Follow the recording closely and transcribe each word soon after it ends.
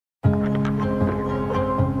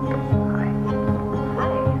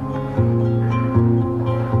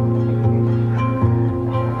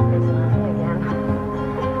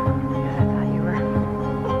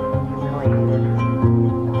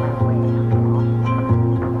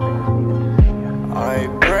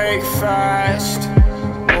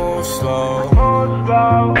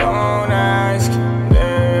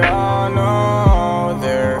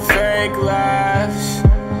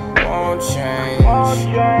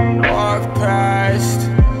Walk past,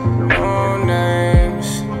 no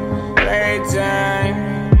names, lay down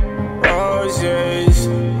roses.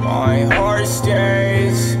 My heart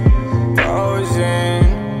stays frozen.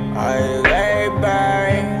 I lay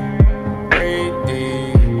back, breathe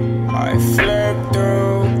deep. I flip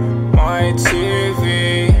through my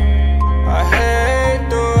TV. I hate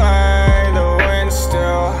the way the wind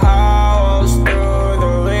still howls through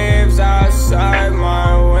the leaves outside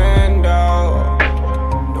my window.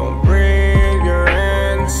 Don't breathe your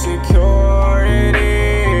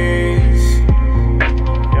insecurities.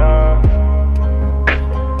 Yeah.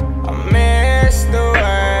 I miss the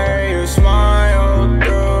way you smile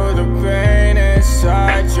through the pain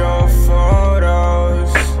inside your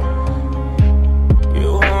photos.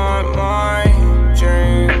 You haunt my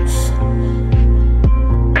dreams.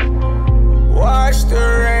 Watch the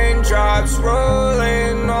raindrops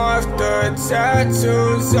rolling off the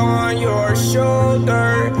tattoos on your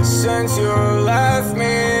shoulder. Since you left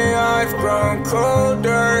me, I've grown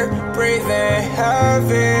colder, breathing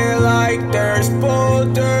heavy like there's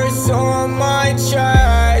boulders on my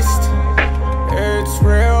chest. It's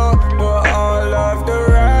real, but all of the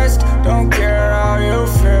rest don't care how you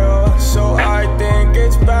feel. So I think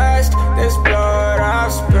it's best this blood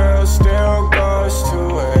I've spilled still goes to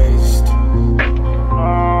waste.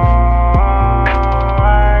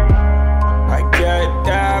 I get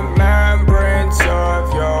that remembrance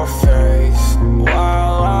of your face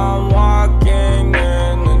while I'm walking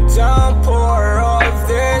in the downpour of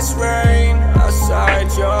this rain outside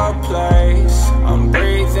your place. I'm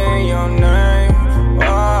breathing your name.